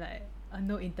 and then like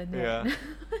no internet.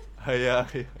 Yeah,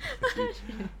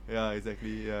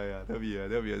 exactly. That'll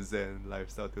be a zen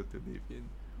lifestyle to live in.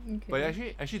 Okay. But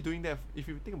actually doing that, if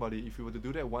you think about it, if you were to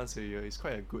do that once a year, it's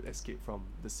quite a good escape from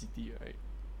the city, right?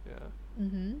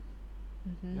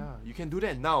 Yeah, you can do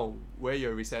that now where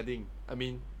you're resetting. I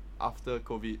mean, after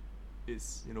COVID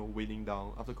is waning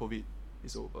down, after COVID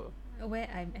is over. Where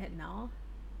I'm at now?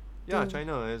 Yeah,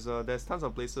 China. There's tons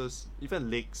of places, even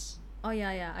lakes. Oh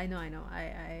yeah, I know.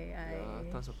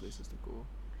 Tons of places to go.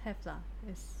 Have lah.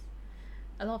 It's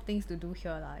a lot of things to do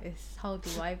here lah. It's how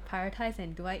do I prioritize,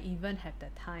 and do I even have the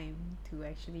time to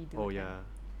actually do? Oh yeah,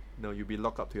 no, you'll be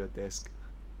locked up to your desk.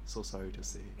 So sorry to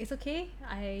say. It's okay.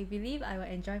 I believe I will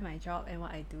enjoy my job and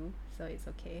what I do, so it's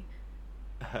okay.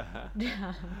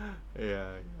 Yeah.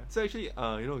 So actually,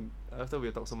 after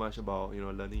we talked so much about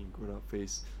learning in grown up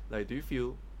phase, like, do you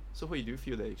feel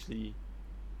that actually,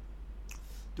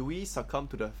 do we succumb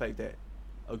to the fact that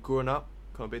a grown up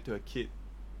compared to a kid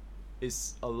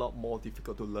is a lot more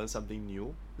difficult to learn something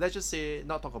new? Let's just say,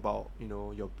 not talk about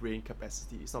your brain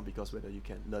capacity. It's not because whether you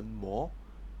can learn more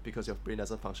because your brain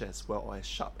doesn't function as well or as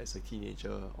sharp as a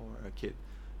teenager or a kid.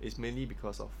 It's mainly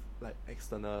because of like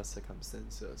external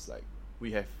circumstances. Like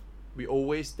there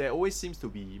always seems to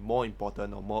be more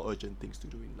important or more urgent things to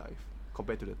do in life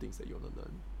compared to the things that you want to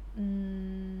learn.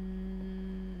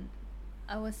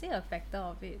 I would say a factor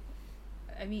of it.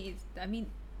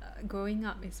 Growing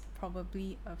up is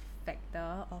probably a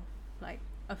factor of like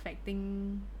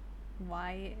affecting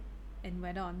why and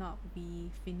whether or not we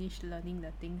finish learning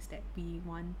the things that we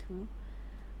want to.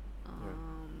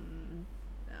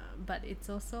 But it's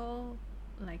also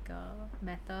like a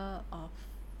matter of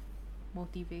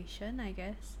motivation, I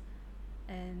guess.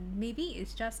 And maybe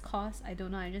it's just cause, I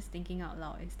don't know, I'm just thinking out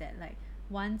loud, is that like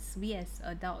once we as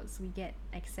adults we get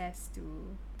access to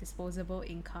disposable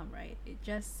income, right, it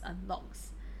just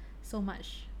unlocks so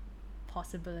much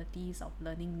possibilities of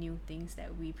learning new things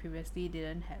that we previously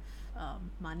didn't have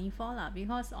money for lah.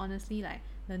 Because honestly, like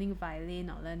learning violin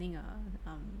or learning a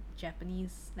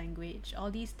Japanese language,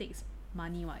 all these takes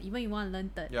money. Even you want to learn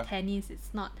tennis,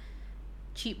 it's not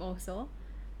cheap also.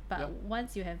 But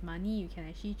once you have money, you can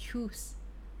actually choose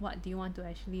what do you want to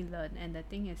actually learn. And the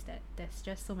thing is that there's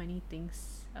just so many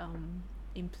things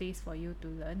in place for you to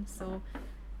learn. So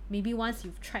maybe once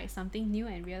you've tried something new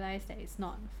and realized that it's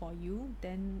not for you,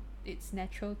 then it's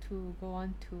natural to go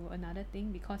on to another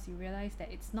thing, because you realize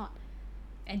that it's not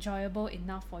enjoyable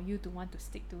enough for you to want to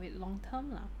stick to it long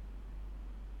term lah.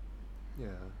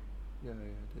 Yeah,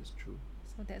 that's true.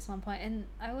 So that's one point. And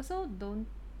I also don't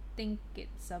think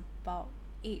it's about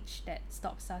age that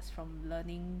stops us from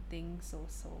learning things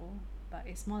also, but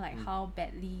it's more like how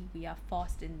badly we are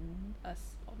forced in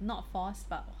us, not forced,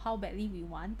 but how badly we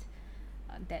want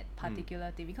that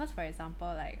particular thing. Because for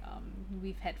example, like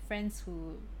we've had friends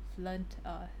who learned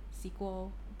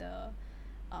SQL, the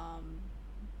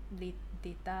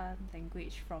data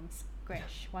language, from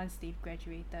scratch once they've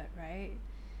graduated, right?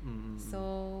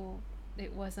 So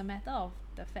it was a matter of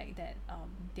the fact that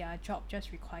their job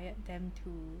just required them to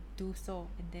do so,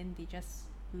 and then they just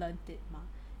learned it ma.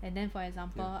 And then for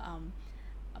example,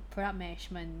 product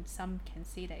management, some can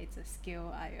say that it's a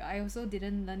skill. I also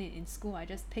didn't learn it in school, I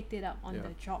just picked it up on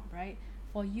the job, right?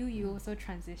 For you, you also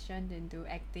transitioned into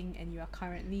acting and you are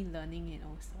currently learning it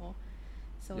also.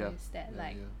 So it's that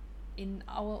in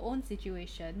our own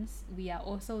situations, we are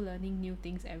also learning new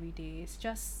things every day. It's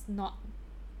just not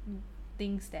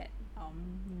things that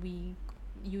we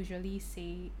usually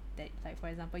say that, like for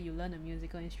example, you learn a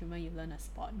musical instrument, you learn a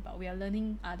sport, but we are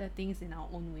learning other things in our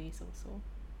own ways also.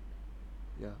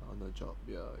 On the job,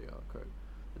 correct.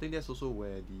 I think that's also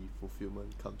where the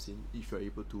fulfillment comes in. If you're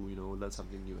able to, learn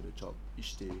something new in the job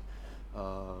each day,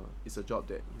 it's a job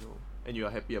that, and you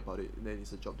are happy about it, then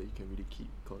it's a job that you can really keep,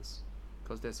 because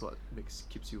that's what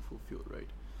keeps you fulfilled, right?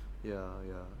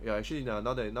 Actually, now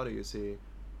that you say,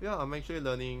 I'm actually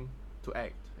learning to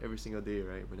act every single day,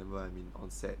 right? Whenever I'm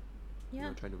on set,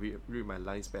 trying to read my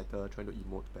lines better, trying to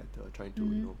emote better, trying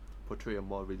to portray a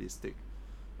more realistic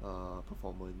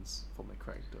performance for my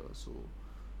character. So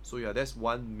that's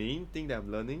one main thing that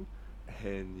I'm learning,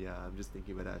 and I'm just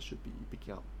thinking whether I should be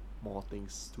picking up more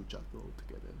things to juggle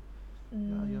together.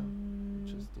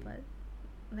 Interesting. But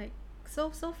like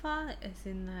so far, as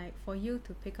in like for you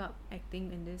to pick up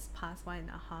acting in this past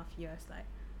 1.5 years, like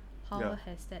how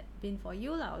has that been for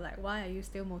you lah? Like why are you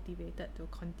still motivated to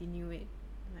continue it?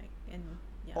 Like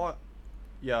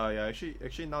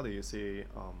actually now that you say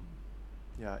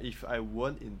if I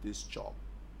weren't in this job,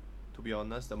 to be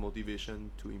honest, the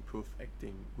motivation to improve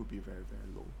acting would be very, very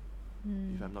low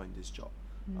if I'm not in this job.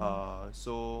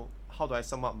 So how do I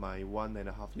sum up my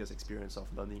 1.5 years experience of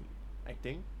learning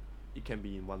acting? It can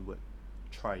be in one word: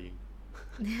 trying.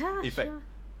 In fact,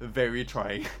 very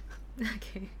trying.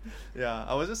 Okay.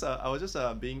 I was just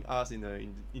being asked in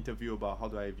an interview about how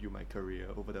do I view my career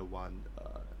over the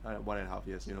 1.5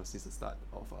 years,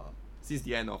 since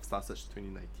the end of Star Search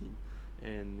 2019.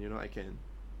 And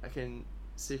I can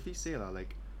safely say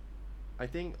like I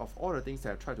think of all the things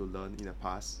that I've tried to learn in the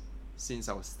past since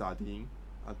I was studying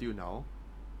until now,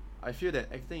 I feel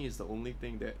that acting is the only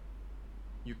thing that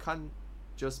you can't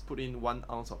just put in 1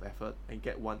 ounce of effort and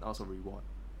get 1 ounce of reward.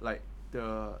 Like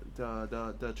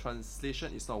the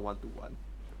translation is not 1-to-1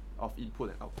 of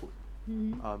input and output.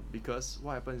 Because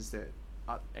what happens is that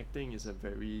acting is a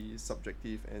very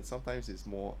subjective, and sometimes it's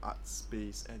more arts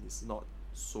based and it's not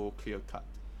so clear cut.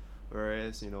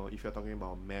 Whereas if you're talking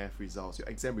about math results, your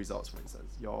exam results, for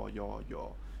instance, your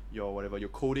whatever, your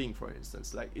coding, for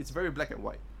instance, like it's very black and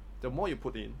white. The more you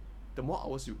put in, the more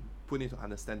hours you put in to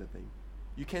understand the thing,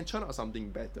 you can churn out something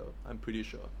better. I'm pretty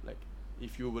sure. Like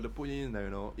if you were to put in,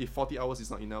 if 40 hours is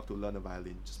not enough to learn a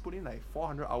violin, just put in like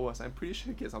 400 hours. I'm pretty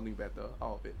sure you get something better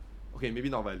out of it. Okay, maybe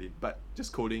not violin, but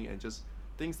just coding and just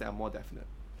things that are more definite.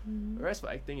 Whereas for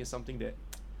acting is something that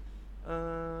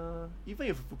even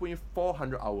if you put in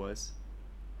 400 hours,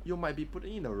 you might be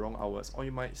putting in the wrong hours, or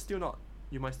you might still not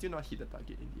hit the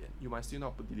target in the end. You might still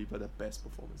not deliver the best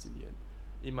performance in the end.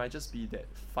 it might just be that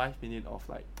 5 minute of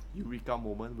like eureka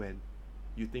moment when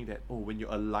you think that, oh, when you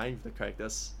align with the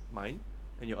character's mind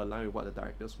and you align with what the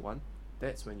directors want,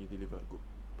 that's when you deliver a good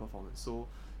performance. So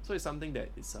it's something that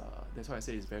is that's why I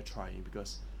say it's very trying,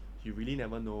 because you really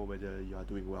never know whether you are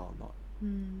doing well or not.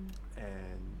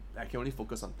 And I can only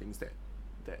focus on things that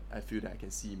I feel that I can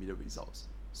see immediate results.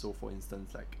 So for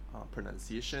instance, like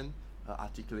pronunciation,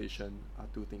 articulation are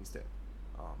two things that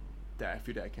I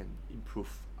feel that I can improve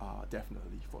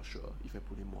definitely, for sure, if I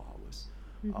put in more hours.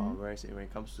 Whereas when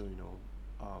it comes to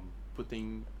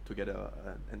putting together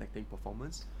an acting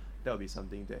performance, that will be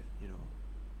something that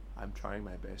I'm trying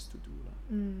my best to do.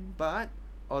 But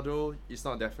although it's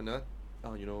not definite,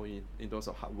 in terms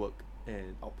of hard work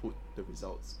and output the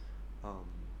results,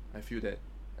 I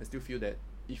still feel that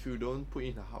if you don't put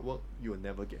in the hard work, you will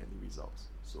never get any results.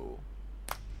 So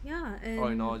yeah, and all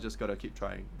in all, just gotta keep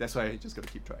trying. That's why I just gotta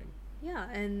keep trying. Yeah,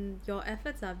 and your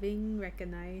efforts are being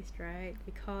recognized, right?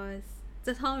 Because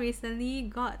Zhe Tong recently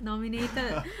got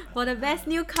nominated for the Best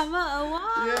Newcomer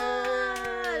Award.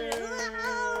 Yay!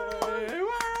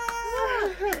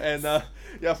 And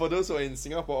for those who are in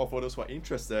Singapore or for those who are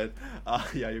interested,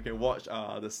 you can watch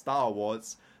the Star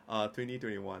Awards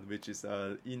 2021, which is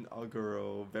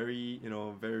inaugural,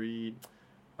 very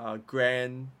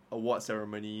grand award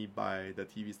ceremony by the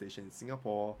TV station in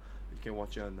Singapore. You can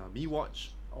watch it on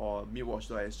MeWatch or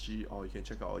MeWatch.sg, or you can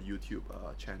check out our YouTube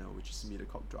channel, which is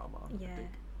Mediacorp Drama. Yeah. I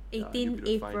think. 18 you'll be able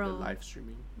to find April. the live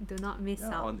streaming. Do not miss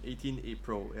out. On 18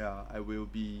 April, I will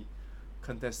be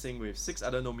contesting with 6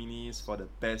 other nominees for the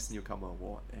Best Newcomer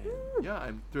Award. And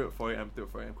I'm thrilled for it. I'm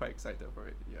quite excited for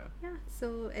it. Yeah,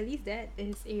 so at least that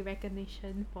is a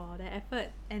recognition for the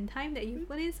effort and time that you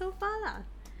put in so far lah.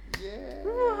 Yeah.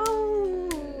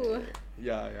 Woo!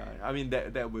 Yeah. I mean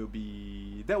that wouldn't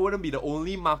be the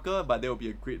only marker, but that will be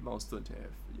a great milestone to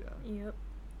have. Yeah. Yep.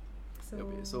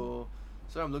 So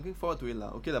I'm looking forward to it lah.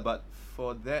 Okay lah, but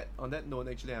on that note,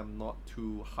 actually I'm not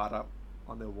too hard up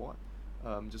on the award.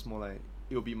 Just more like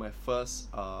it will be my first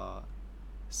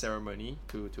ceremony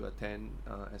to attend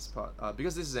as part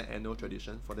because this is an annual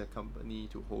tradition for the company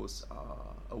to host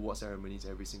award ceremonies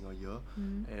every single year.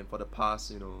 And for the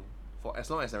past, for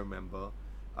as long as I remember,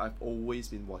 I've always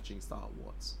been watching Star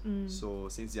Awards. So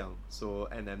since young,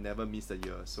 and I've never missed a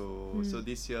year. So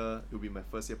this year it will be my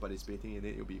first year participating in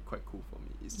it. It'll be quite cool for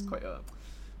me. It's quite a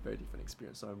very different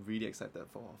experience. So I'm really excited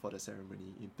for the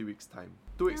ceremony in 2 weeks time.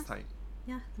 2 weeks time.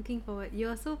 Yeah, looking forward.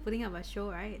 You're also putting up a show,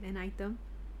 right? An item?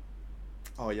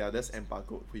 Oh yeah, that's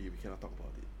embargoed. We cannot talk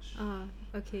about it.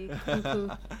 Okay, cool.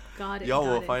 Got it. Y'all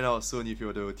will find out soon if you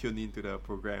were to tune into the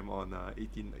program on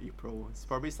 18 April. It's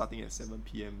probably starting at 7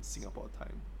 p.m. Singapore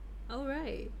time.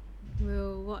 Alright.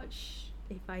 We'll watch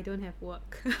if I don't have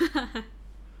work.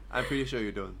 I'm pretty sure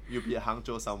you don't. You'll be at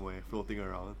Hangzhou somewhere, floating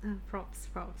around. Props.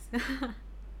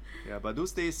 Yeah, but do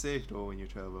stay safe though when you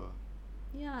travel.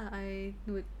 Yeah, I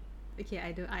would. Okay,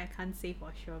 I can't say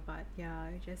for sure, but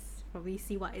I just probably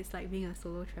see what it's like being a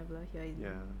solo traveler here in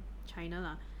China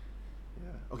lah.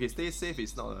 Yeah. Okay, stay safe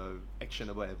is not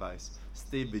actionable advice.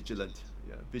 Stay vigilant.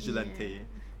 Yeah, vigilante.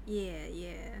 Yeah.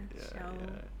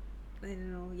 I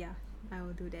don't know. Yeah, I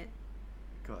will do that.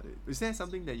 Got it. Is there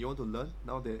something that you want to learn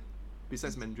now that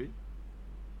besides Mandarin?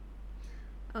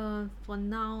 For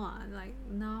now,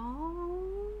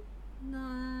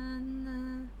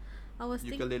 I was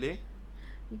thinking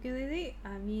ukulele.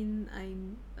 I mean,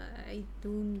 I do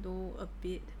know a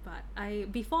bit, but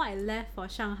before I left for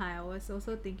Shanghai, I was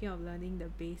also thinking of learning the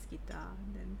bass guitar.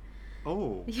 Then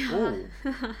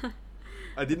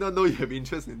I did not know you have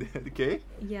interest in that. Okay.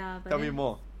 Yeah, but tell me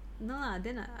more. No lah.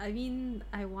 Then I mean,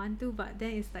 I want to, but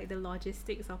then it's like the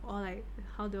logistics of all, like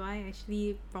how do I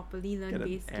actually properly learn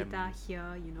bass guitar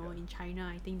here? In China,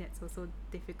 I think that's also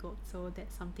difficult. So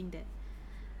that's something that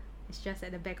is just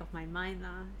at the back of my mind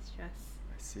lah. It's just.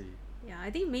 See. Yeah, I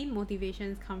think main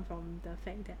motivations come from the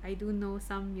fact that I do know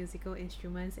some musical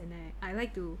instruments, and I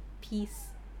like to piece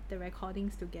the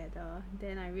recordings together.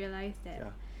 Then I realized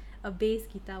that a bass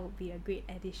guitar would be a great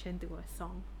addition to a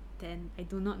song. Then I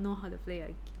do not know how to play a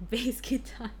bass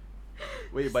guitar.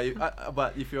 Wait,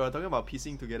 but if you are talking about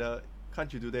piecing together, can't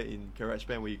you do that in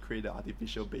GarageBand where you create the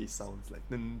artificial bass sounds like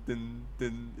dun dun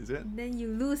dun? Is it? Then you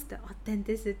lose the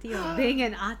authenticity of being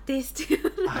an artist.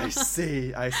 I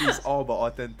see. It's all about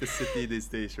authenticity these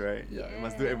days, right? Yeah. You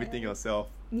must do everything yourself.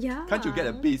 Yeah. Can't you get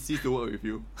a bassist to work with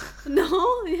you?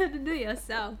 No, you have to do it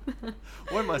yourself.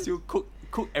 Why must you cook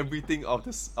everything of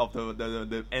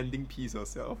the ending piece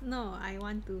yourself? No, I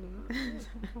want to.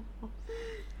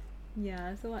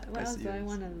 Yeah. So what else do I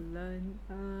want to learn?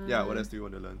 What else do you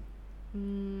want to learn?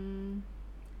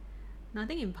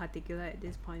 Nothing in particular at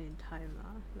this point in time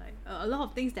lah. Like a lot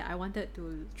of things that I wanted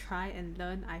to try and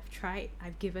learn, I've tried,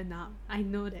 I've given up. I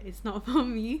know that it's not for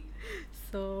me.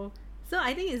 So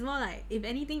I think it's more like, if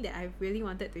anything that I've really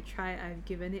wanted to try, I've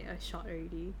given it a shot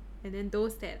already. And then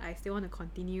those that I still want to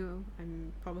continue,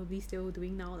 I'm probably still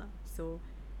doing now lah. So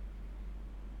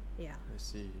yeah. I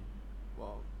see.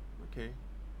 Wow. Okay.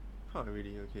 Huh,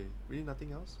 really? Okay. Really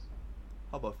nothing else?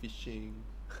 How about fishing?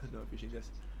 No, fishing,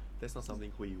 that's not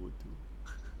something Hui would do.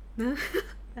 Uh-huh.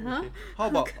 Okay. How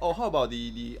about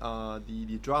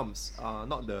the drums?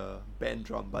 Not the band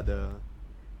drum, but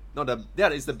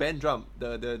it's the band drum,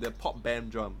 the pop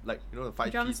band drum, like, you know, the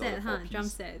 5 drum piece or set, the 4 piece. Drum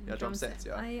set. Yeah, drum sets.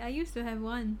 Yeah. I used to have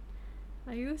one.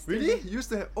 Really? You used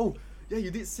to have? Oh, yeah, you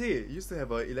did say you used to have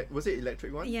was it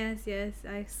electric one? Yes.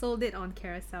 I sold it on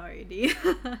Carousel already.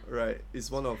 Right. It's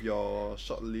one of your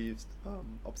short-lived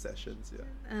obsessions. Yeah.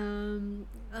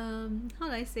 How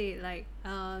do I say it? Like,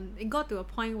 it got to a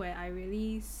point where I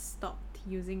really stopped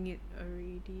using it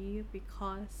already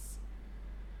because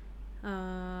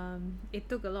it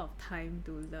took a lot of time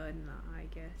to learn lah, I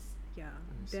guess. Yeah.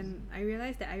 Then I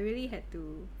realized that I really had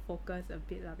to focus a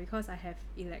bit lah, because I have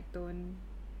electone,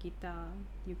 guitar,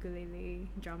 ukulele,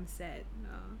 drum set.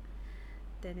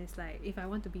 Then it's like, if I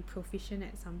want to be proficient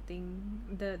at something,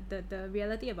 the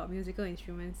reality about musical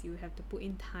instruments, you have to put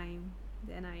in time.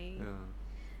 Then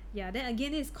then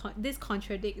again, this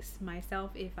contradicts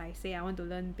myself if I say I want to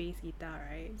learn bass guitar,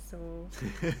 right? So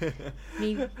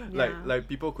maybe, like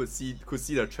people could see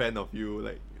the trend of you,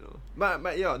 like, you know.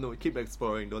 But yeah, no, keep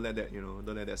exploring. Don't let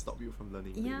that stop you from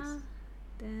learning. Yeah.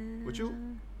 Then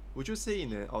Would you say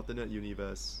in an alternate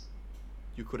universe,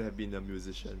 you could have been a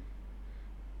musician?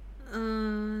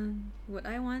 Would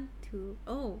I want to?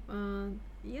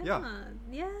 Yeah.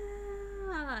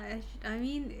 I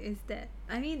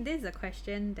mean, this is a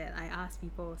question that I ask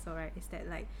people also, right? Is that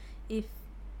like, if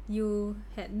you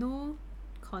had no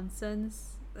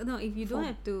concerns, if you don't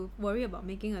have to worry about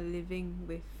making a living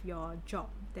with your job,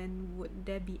 then would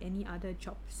there be any other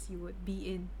jobs you would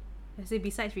be in? Let's say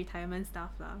besides retirement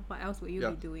stuff lah, what else would you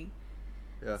be doing?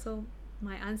 Yeah. So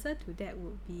my answer to that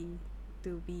would be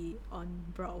to be on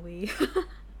Broadway.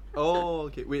 Oh,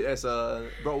 okay. Wait, as a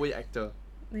Broadway actor.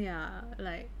 Yeah.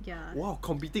 Wow,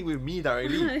 competing with me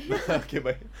directly. Okay,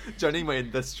 by joining my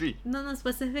industry. No,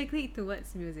 specifically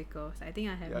towards musicals. I think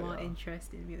I have more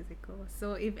interest in musicals.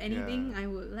 So if anything, I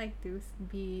would like to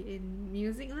be in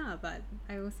music lah. But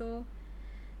I also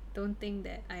don't think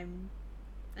that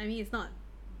it's not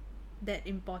that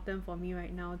important for me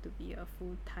right now to be a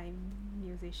full-time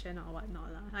musician or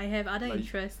whatnot lah. I have other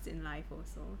interests in life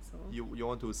also. So you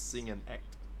want to sing and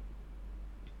act?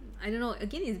 I don't know.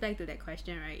 Again, it's back to that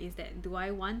question, right? Is that, do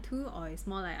I want to, or it's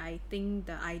more like I think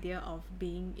the idea of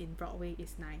being in Broadway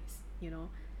is nice, you know?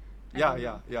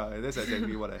 Yeah. That's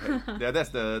exactly what I had. Yeah, that's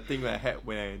the thing I had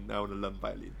when I want to learn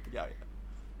violin. Yeah.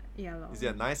 Is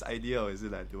it a nice idea, or is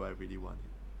it like, do I really want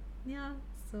it? Yeah.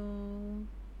 So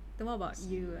what about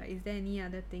you? Is there any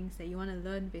other things that you want to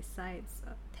learn besides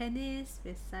tennis,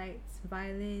 besides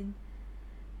violin,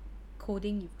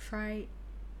 coding you've tried?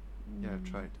 Yeah, I've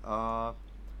tried.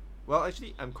 Well,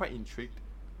 actually, I'm quite intrigued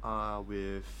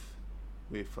with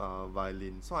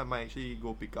violin, so I might actually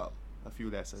go pick up a few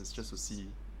lessons just to see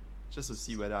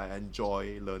whether I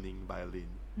enjoy learning violin.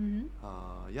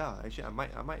 Yeah, actually, I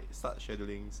might start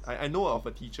scheduling. I know of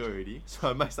a teacher already, so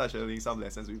I might start scheduling some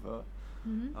lessons with her.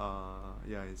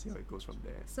 Yeah, and see how it goes from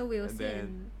there. So we'll see.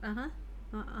 Yeah.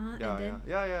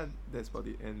 That's about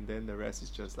it. And then the rest is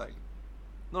just like,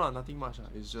 nothing much.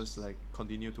 It's just like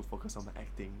continue to focus on my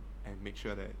acting and make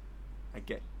sure that I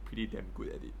get pretty damn good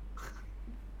at it.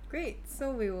 Great.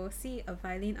 So we will see a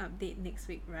violin update next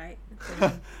week, right?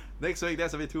 Next week?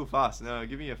 That's a bit too fast. No,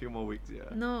 give me a few more weeks.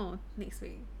 Yeah. No, next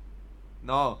week.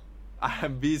 No,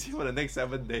 I'm busy for the next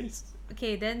 7 days.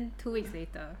 Okay, then 2 weeks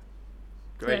later.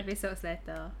 Great. 2 episodes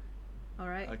later.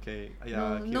 Alright? Okay.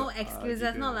 Yeah. No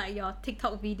excuses. Not like your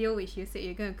TikTok video which you said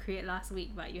you're going to create last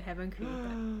week but you haven't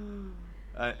created.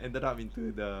 I ended up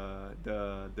into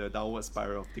the downward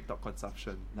spiral of TikTok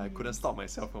consumption. I couldn't stop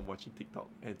myself from watching TikTok,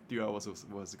 and 3 hours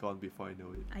was gone before I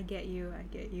know it. I get you.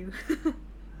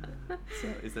 So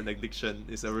it's an addiction.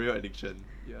 It's a real addiction.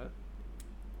 Yeah.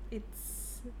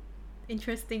 It's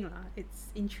interesting lah. It's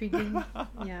intriguing.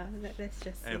 Yeah, let's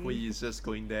just say. And Hui is just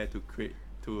going there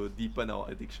to deepen our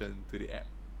addiction to the app.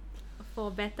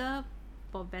 For better.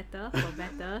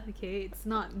 Okay, it's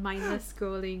not mindless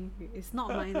scrolling.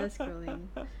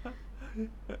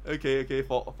 Okay.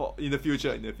 For in the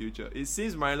future, it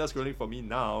seems mindless scrolling for me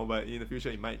now, but in the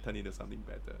future it might turn into something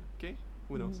better. Okay,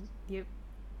 who knows? Yep.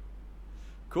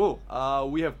 Cool.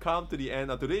 We have come to the end.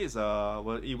 Today is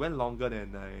well, it went longer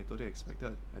than I totally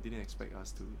expected. I didn't expect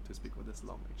us to speak for this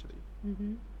long actually.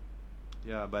 Mm-hmm.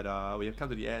 Yeah, but we have come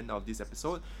to the end of this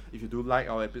episode. If you do like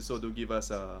our episode, do give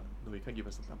us a no, you can't give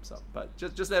us a thumbs up, but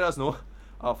just let us know.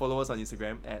 Follow us on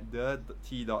Instagram at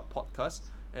the.t.podcast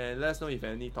and let us know if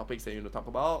any topics that you want to talk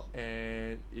about.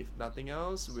 And if nothing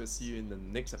else, we'll see you in the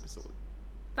next episode.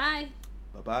 Bye.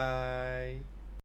 Bye bye.